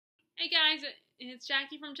guys, it's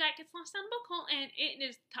Jackie from Jack Gets Lost on Book Haul, and it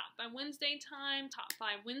is Top 5 Wednesday time. Top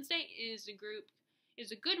 5 Wednesday is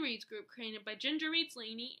a Goodreads group created by Ginger Reads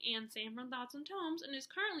Laney and Sam from Thoughts on Tomes, and is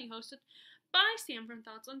currently hosted by Sam from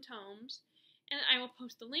Thoughts on Tomes. And I will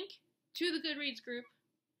post the link to the Goodreads group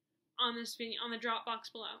on this video on the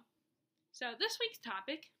Dropbox below. So this week's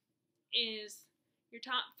topic is your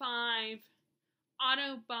top 5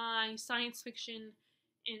 auto-buy science fiction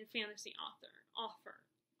and fantasy author.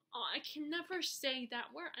 I can never say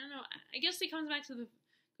that word. I don't know. I guess it goes back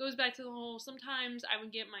to the whole. Sometimes I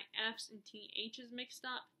would get my F's and TH's mixed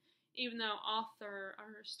up, even though author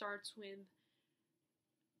starts with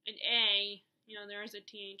an A. You know, there is a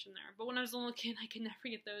TH in there. But when I was a little kid, I could never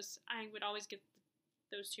get those. I would always get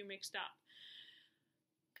those two mixed up.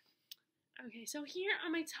 Okay, so here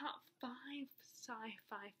are my top 5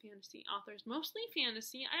 sci-fi fantasy authors, mostly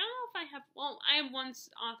fantasy. I don't know if I have, I have one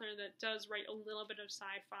author that does write a little bit of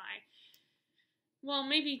sci-fi. Well,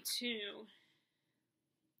 maybe 2.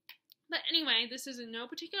 But anyway, this is in no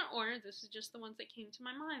particular order. This is just the ones that came to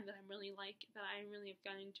my mind that I really like, that I really have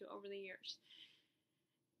gotten into over the years.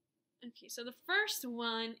 Okay, so the first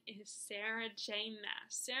one is Sarah J.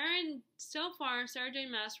 Maas. So far, Sarah J.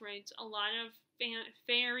 Maas writes a lot of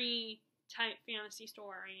fairy-type fantasy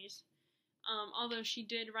stories. Although she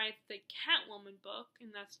did write the Catwoman book, and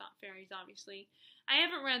that's not fairies, obviously. I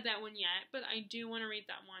haven't read that one yet, but I do want to read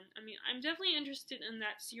that one. I mean, I'm definitely interested in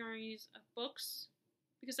that series of books,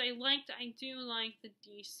 because I do like the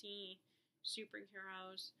DC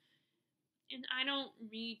superheroes. And I don't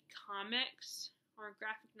read comics or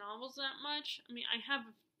graphic novels that much. I mean, I have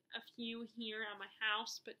a few here at my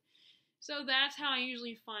house, but so that's how I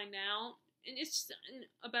usually find out. And it's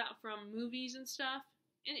about from movies and stuff.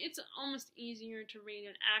 And it's almost easier to read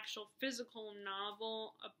an actual physical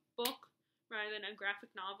novel, a book, rather than a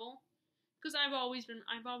graphic novel. Because I've always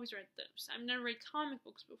read those. I've never read comic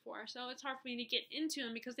books before, so it's hard for me to get into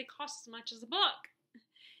them because they cost as much as a book,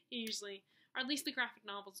 usually. Or at least the graphic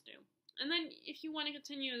novels do. And then if you want to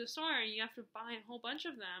continue the story, you have to buy a whole bunch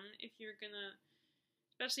of them if you're gonna,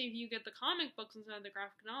 especially if you get the comic books instead of the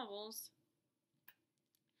graphic novels.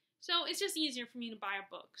 So it's just easier for me to buy a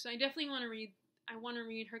book. So I definitely want to read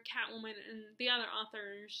her Catwoman and the other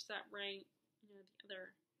authors that write, you know,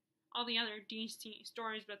 all the other DC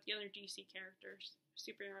stories about the other DC characters,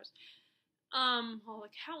 superheroes. Well,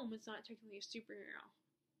 the Catwoman's not technically a superhero.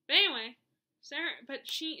 But anyway, Sarah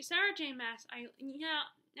J. Maas,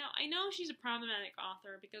 now I know she's a problematic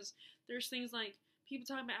author because there's things like people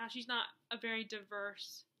talking about how she's not a very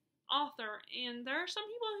diverse author, and there are some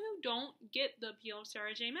people who don't get the appeal of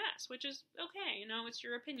Sarah J. Maas, which is okay, you know, it's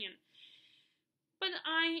your opinion. But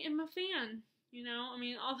I am a fan, you know, I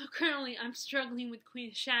mean, although currently I'm struggling with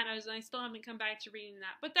Queen of Shadows, and I still haven't come back to reading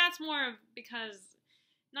that, but that's more of because,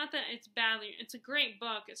 not that it's badly, it's a great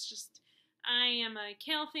book, it's just, I am a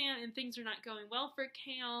Kale fan, and things are not going well for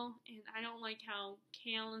Kale, and I don't like how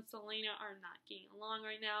Kale and Selena are not getting along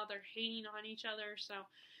right now, they're hating on each other, so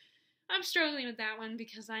I'm struggling with that one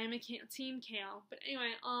because I am a team Kale, but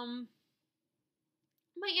anyway,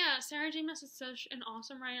 but yeah, Sarah J. Maas is such an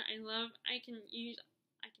awesome writer. I can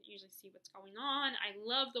usually see what's going on. I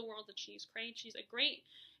love the world that she's created. She's a great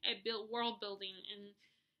at world building, and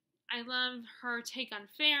I love her take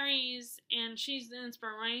on fairies, and she's the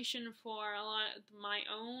inspiration for a lot of the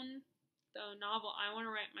novel I want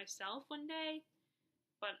to write myself one day,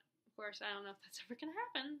 but of course I don't know if that's ever going to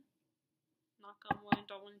happen. Knock on wood,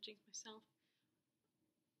 don't want to jinx myself.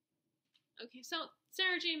 Okay, so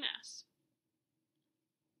Sarah J. Maas.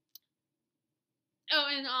 Oh,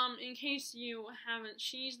 and in case you haven't,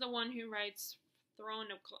 she's the one who writes the Throne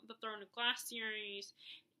of Glass series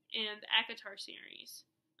and the ACOTAR series.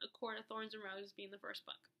 A Court of Thorns and Roses being the first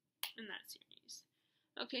book in that series.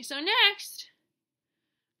 Okay, so next,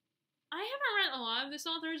 I haven't read a lot of this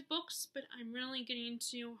author's books, but I'm really getting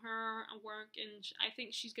into her work, and I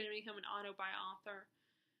think she's going to become an auto-buy author.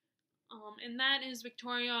 And that is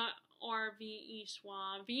Victoria or V.E.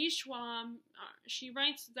 Schwab. V.E. Schwab, she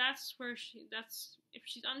writes, if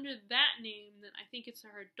she's under that name, then I think it's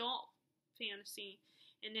her adult fantasy,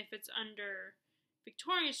 and if it's under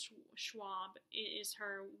Victoria Schwab, it is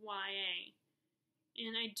her YA.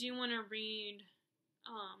 And I do want to read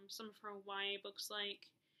some of her YA books, like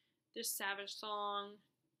This Savage Song,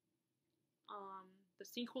 the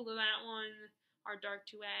sequel to that one, Our Dark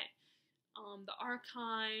Duet, The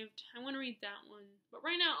Archived. I want to read that one. But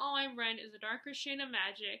right now, all I've read is A Darker Shade of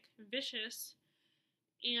Magic, Vicious,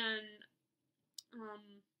 and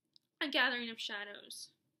A Gathering of Shadows.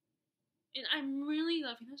 And I'm really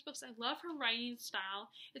loving those books. I love her writing style.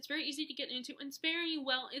 It's very easy to get into, and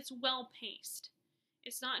it's well paced.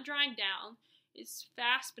 It's not dragged down. It's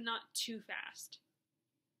fast, but not too fast,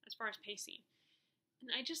 as far as pacing.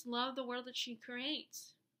 And I just love the world that she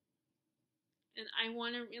creates. And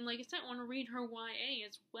and like I said, I want to read her YA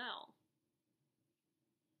as well.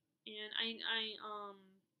 And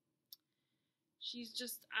she's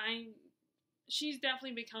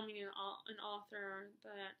definitely becoming an author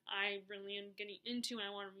that I really am getting into, and I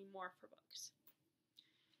want to read more of her books.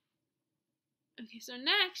 Okay, so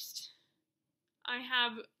next, I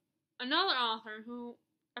have another author who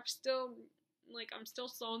I'm still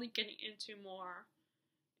slowly getting into more,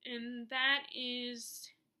 and that is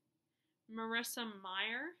Marissa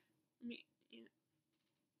Meyer.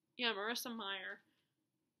 Marissa Meyer.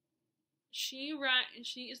 She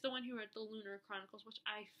is the one who wrote the Lunar Chronicles, which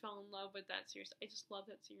I fell in love with that series. I just love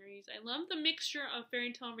that series. I love the mixture of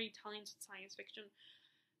fairy tale retellings with science fiction.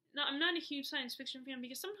 Now, I'm not a huge science fiction fan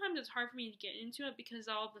because sometimes it's hard for me to get into it because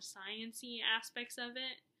all the sciencey aspects of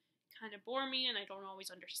it kind of bore me and I don't always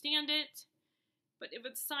understand it. But if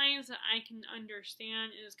it's science that I can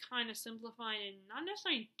understand, it is kind of simplified and not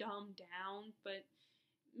necessarily dumbed down, but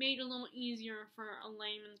made a little easier for a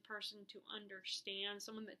layman's person to understand,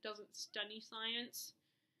 someone that doesn't study science.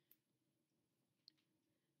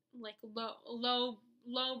 Like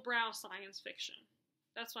low-brow science fiction.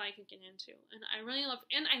 That's what I can get into. And I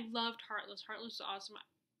loved Heartless. Heartless is awesome.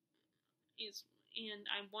 And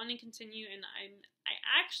I want to continue, and I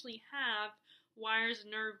actually have Wire's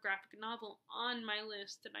Nerve graphic novel on my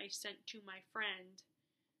list that I sent to my friend.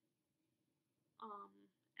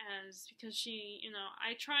 Because she,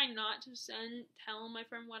 I try not to tell my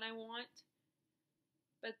friend what I want,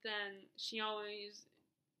 but then she always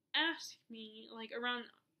asks me,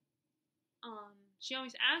 she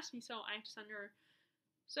always asks me, so I have to send her.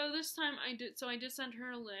 So this time I did send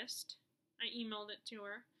her a list. I emailed it to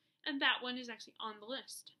her, and that one is actually on the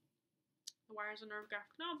list. The Wire's a Nerve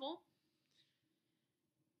graphic novel.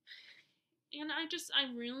 And I'm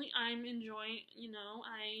enjoying,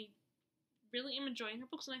 I really am enjoying her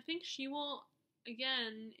books, and I think she will,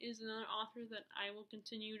 again, is another author that I will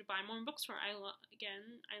continue to buy more books for. I love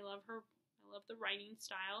her. I love the writing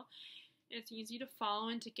style. It's easy to follow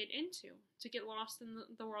and to get into, to get lost in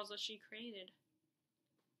the worlds that she created.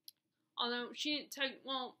 Although I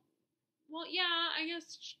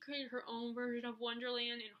guess she created her own version of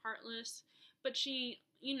Wonderland in Heartless, but she,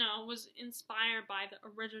 was inspired by the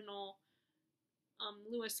original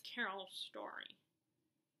Lewis Carroll story.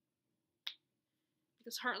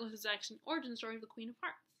 Because Heartless is actually an origin story of the Queen of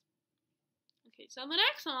Hearts. Okay, so the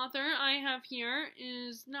next author I have here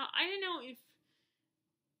is, now, I don't know if,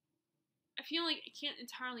 I feel like I can't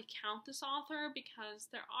entirely count this author because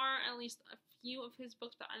there are at least a few of his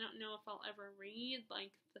books that I don't know if I'll ever read,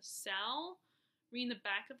 like The Cell. Reading the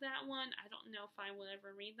back of that one, I don't know if I will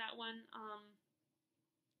ever read that one.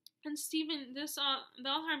 And the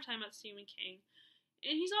author I'm talking about, Stephen King.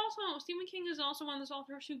 And Stephen King is also one of those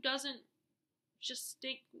authors who doesn't just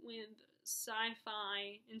stick with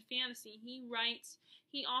sci-fi and fantasy. He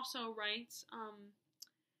also writes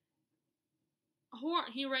horror.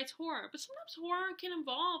 He writes horror, but sometimes horror can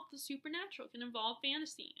involve the supernatural, can involve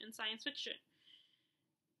fantasy and science fiction.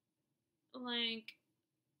 Like,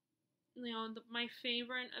 one of my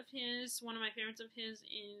favorites of his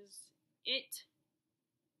is It.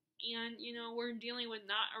 And, we're dealing with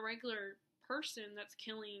not a regular person that's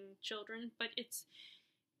killing children, but it's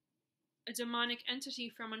a demonic entity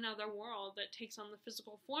from another world that takes on the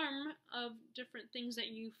physical form of different things that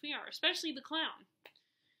you fear, especially the clown.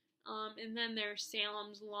 And then there's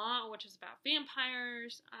Salem's Lot, which is about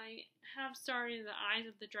vampires. I have started The Eyes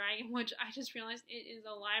of the Dragon, which I just realized it is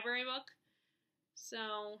a library book.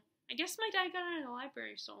 So I guess my dad got it at a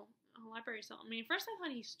library sale. I mean, first I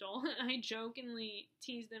thought he stole it. I jokingly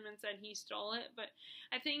teased him and said he stole it, but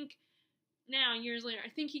I think now, years later, I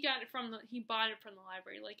think he bought it from the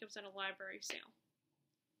library, like it was at a library sale.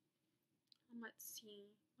 Let's see,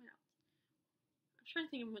 what else? I'm trying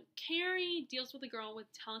to think of what. Carrie deals with a girl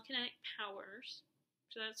with telekinetic powers,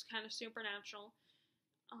 so that's kind of supernatural.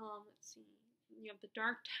 Let's see, you have the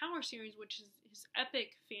Dark Tower series, which is his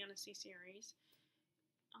epic fantasy series.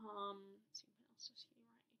 Let's see, what else does he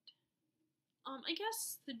write? I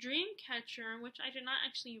guess The Dreamcatcher, which I did not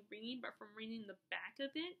actually read, but from reading the back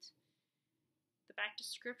of it, the back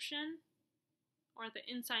description, or the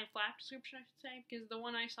inside flap description, I should say, because the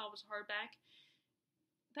one I saw was hardback.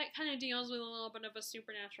 That kind of deals with a little bit of a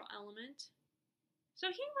supernatural element.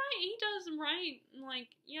 So he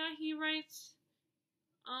writes,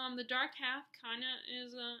 The Dark Half kind of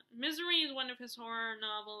is Misery is one of his horror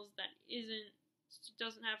novels that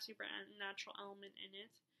doesn't have supernatural element in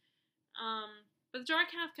it. But The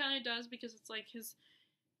Dark Half kind of does, because it's like his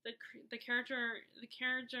the character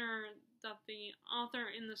that the author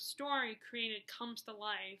in the story created comes to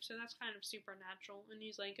life. So that's kind of supernatural, and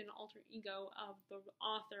he's like an alter ego of the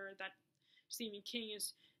author that Stephen King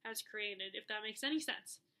has created, if that makes any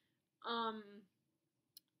sense.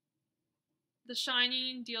 The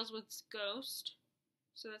Shining deals with ghost,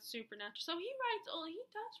 so that's supernatural. So he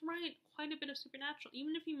does write quite a bit of supernatural,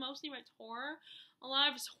 even if he mostly writes horror. A lot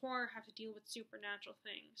of his horror have to deal with supernatural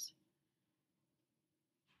things.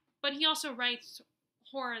 But he also writes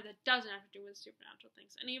horror that doesn't have to do with supernatural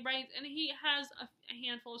things. And he has a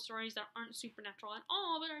handful of stories that aren't supernatural at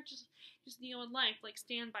all, but are just deal with life, like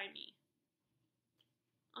Stand By Me.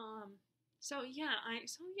 So yeah, I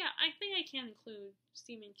think I can include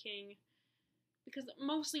Stephen King, because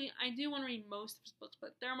mostly I do want to read most of his books,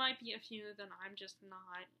 but there might be a few that I'm just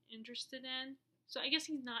not interested in. So I guess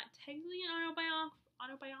he's not technically an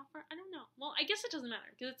autobiographer. I don't know. Well, I guess it doesn't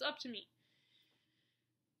matter, because it's up to me.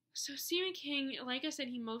 So Stephen King, like I said,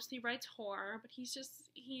 he mostly writes horror, but he's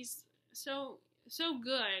so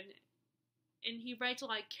good, and he writes a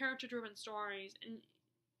lot of character-driven stories, and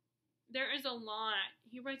there is a lot.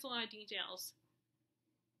 He writes a lot of details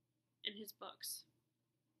in his books.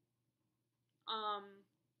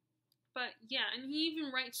 But yeah, and he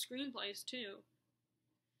even writes screenplays too.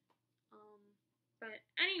 But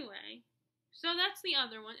anyway, so that's the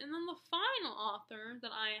other one, and then the final author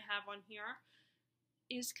that I have on here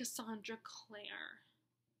is Cassandra Clare.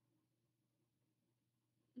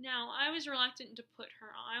 Now, I was reluctant to put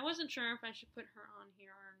her on. I wasn't sure if I should put her on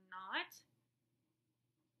here or not.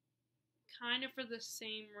 Kind of for the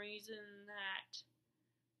same reason that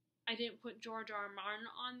I didn't put George R. R. Martin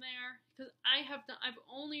on there, because I've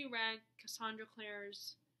only read Cassandra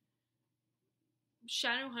Clare's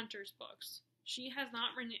Shadowhunters books. She has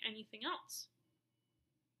not written anything else,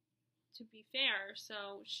 to be fair,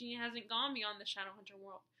 so she hasn't gone beyond the Shadowhunter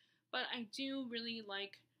world. But I do really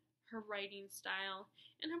like her writing style,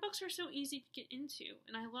 and her books are so easy to get into,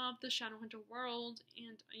 and I love the Shadowhunter world,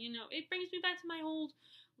 and it brings me back to my old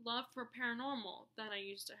love for paranormal that I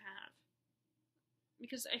used to have,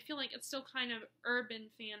 because I feel like it's still kind of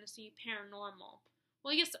urban fantasy paranormal.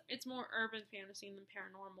 Well, I guess it's more urban fantasy than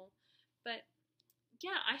paranormal, but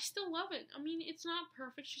yeah, I still love it. I mean, it's not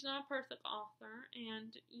perfect. She's not a perfect author.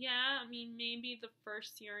 And yeah, I mean, maybe the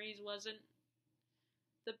first series wasn't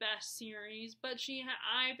the best series, but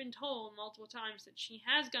I've been told multiple times that she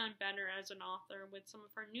has gotten better as an author with some of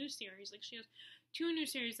her new series. Like, she has 2 new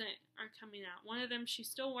series that are coming out. One of them, she's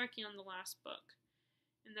still working on the last book,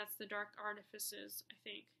 and that's The Dark Artifices, I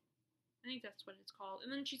think. I think that's what it's called. And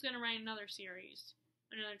then she's going to write another series,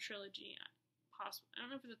 another trilogy, possibly. I don't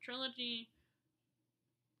know if it's a trilogy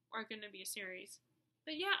are going to be a series.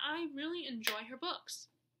 But yeah, I really enjoy her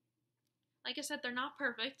books. Like I said, they're not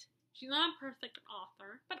perfect. She's not a perfect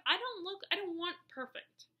author, but I don't want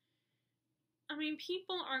perfect. I mean,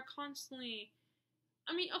 people are constantly,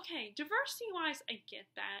 okay, diversity-wise, I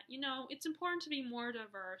get that. It's important to be more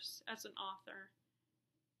diverse as an author.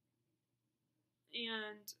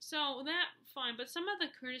 And so fine, but some of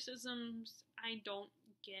the criticisms I don't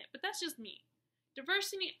get, but that's just me.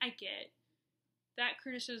 Diversity, I get. That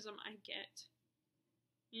criticism I get.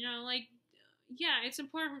 Yeah, it's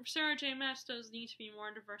important. Sarah J. Maas does need to be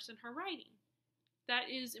more diverse in her writing.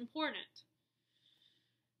 That is important.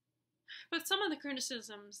 But some of the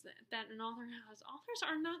criticisms that an author has, authors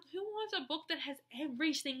are not, who wants a book that has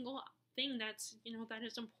every single thing that's, that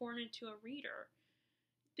is important to a reader?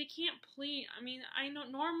 They can't please, I know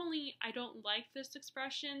normally I don't like this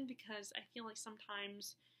expression, because I feel like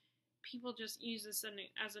sometimes people just use this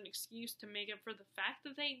as an excuse to make up for the fact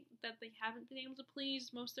that they haven't been able to please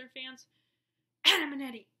most of their fans. Adam and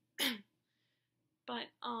Eddie. But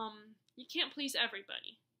you can't please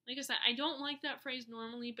everybody. Like I said, I don't like that phrase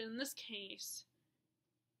normally, but in this case,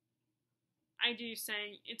 I do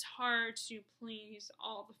say it's hard to please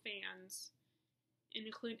all the fans and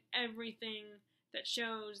include everything that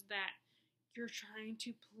shows that you're trying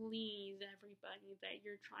to please everybody, that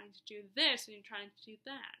you're trying to do this and you're trying to do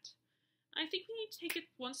that. I think we need to take it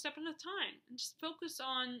one step at a time and just focus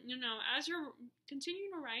on, as you're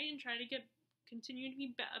continuing to write and try to continue to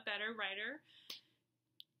be a better writer.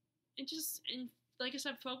 And like I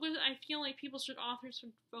said, I feel like authors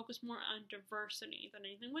should focus more on diversity than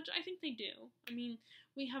anything, which I think they do. We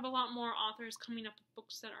have a lot more authors coming up with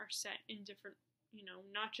books that are set in different,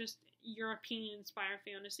 not just European-inspired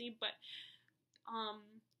fantasy, but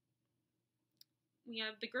we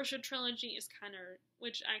have the Grisha trilogy is kind of,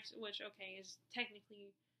 which is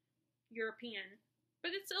technically European,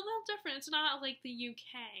 but it's a little different. It's not like the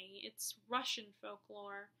UK. It's Russian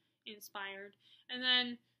folklore inspired. And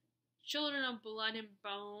then Children of Blood and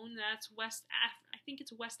Bone. That's I think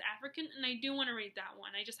it's West African, and I do want to read that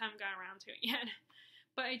one. I just haven't got around to it yet,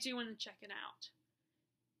 but I do want to check it out.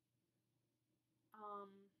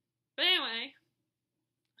 But anyway,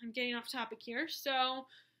 I'm getting off topic here. So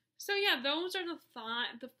yeah, those are the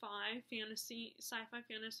five sci-fi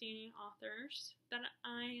fantasy authors that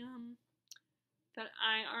I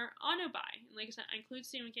are auto buy. And like I said, I include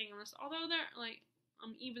Stephen King on this, although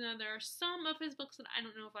even though there are some of his books that I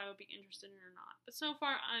don't know if I would be interested in or not. But so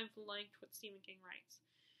far, I've liked what Stephen King writes.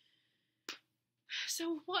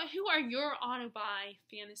 So who are your auto buy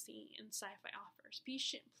fantasy and sci-fi authors? Please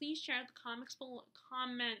share the comments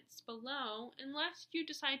below. Unless you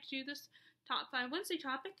decide to do this top 5 Wednesday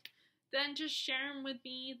topic, then just share them with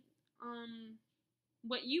me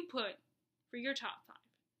what you put for your top 5.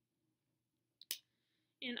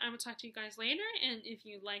 And I will talk to you guys later. And if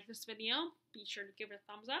you like this video, be sure to give it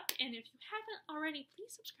a thumbs up. And if you haven't already,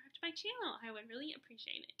 please subscribe to my channel. I would really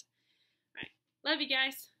appreciate it. All right. Love you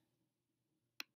guys.